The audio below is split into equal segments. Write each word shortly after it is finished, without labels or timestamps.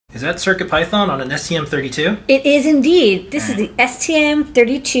Is that CircuitPython on an STM32? It is indeed. This is the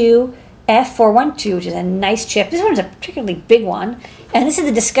STM32F412, which is a nice chip. This one's a particularly big one. And this is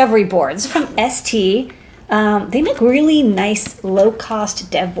the Discovery board. This is from ST. They make really nice low-cost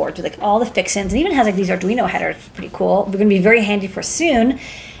dev boards with like all the fixins. And even has like these Arduino headers. Pretty cool. They're going to be very handy for soon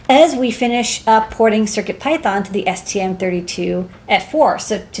as we finish up porting CircuitPython to the STM32F4.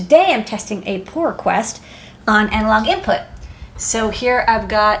 So today I'm testing a pull request on analog input. So here I've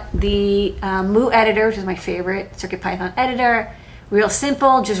got the mu editor, which is my favorite CircuitPython editor. Real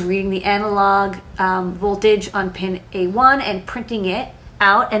simple, just reading the analog voltage on pin A1 and printing it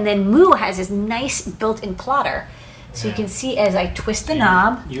out. And then mu has this nice built-in plotter. So you can see as I twist the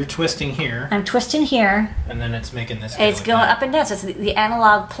knob. You're twisting here. I'm twisting here. And then it's making this. It's going up and down. So it's the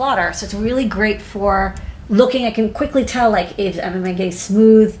analog plotter. So it's really great for looking. I can quickly tell like if I'm getting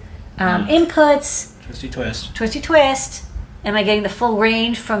smooth inputs. Twisty twist. Twisty twist. Am I getting the full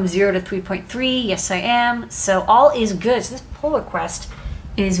range from 0 to 3.3? Yes, I am. So all is good. So this pull request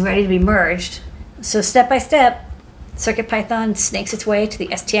is ready to be merged. So step by step, CircuitPython snakes its way to the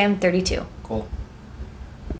STM32. Cool.